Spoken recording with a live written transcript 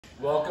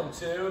Welcome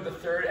to the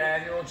third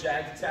annual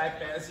Jag Attack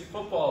Fantasy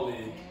Football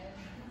League.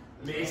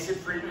 Mason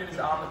Friedman is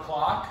on the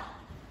clock.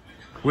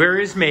 Where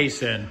is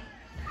Mason?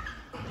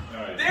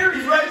 Right. There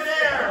he's right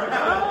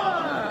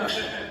there!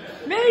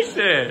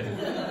 Mason!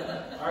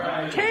 All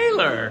right.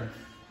 Taylor!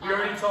 We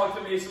already talked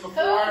to Mason before.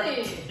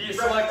 Cody. He is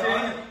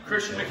selecting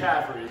Christian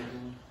McCaffrey.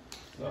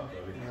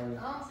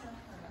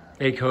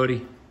 Hey,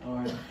 Cody.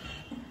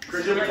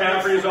 Christian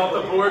McCaffrey is off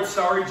the board.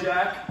 Sorry,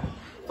 Jack.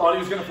 Thought he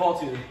was going to fall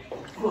to you.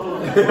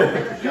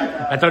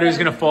 I thought he was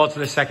going to fall to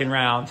the second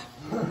round.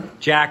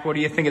 Jack, what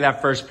do you think of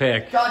that first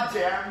pick? God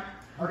damn.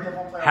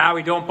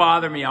 Howie, don't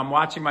bother me. I'm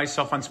watching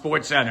myself on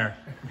SportsCenter.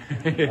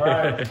 All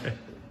right.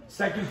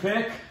 Second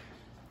pick,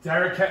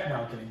 Derek Henry. No,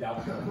 I'm kidding.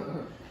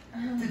 Dalvin.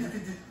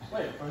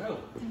 Wait, for who?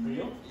 For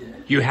you?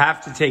 You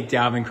have to take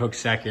Dalvin Cook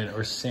second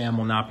or Sam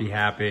will not be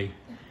happy.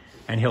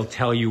 And he'll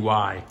tell you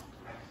why.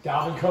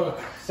 Dalvin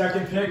Cook.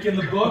 Second pick in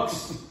the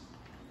books.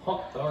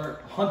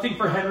 Hunting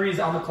for Henry is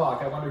on the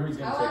clock. I wonder who he's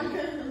going to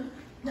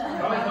take.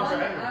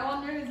 I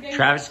wonder who's getting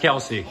Travis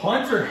Kelce.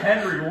 Hunter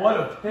Henry. What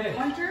a pick.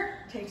 Hunter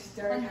takes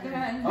Derek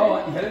Henry.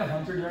 Oh, you had a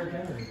Hunter Derek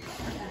Henry.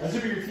 That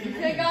should be your team.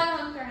 They got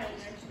Hunter Henry.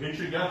 They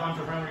should get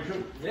Hunter Henry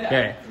too. Yeah.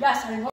 Okay. Yes, I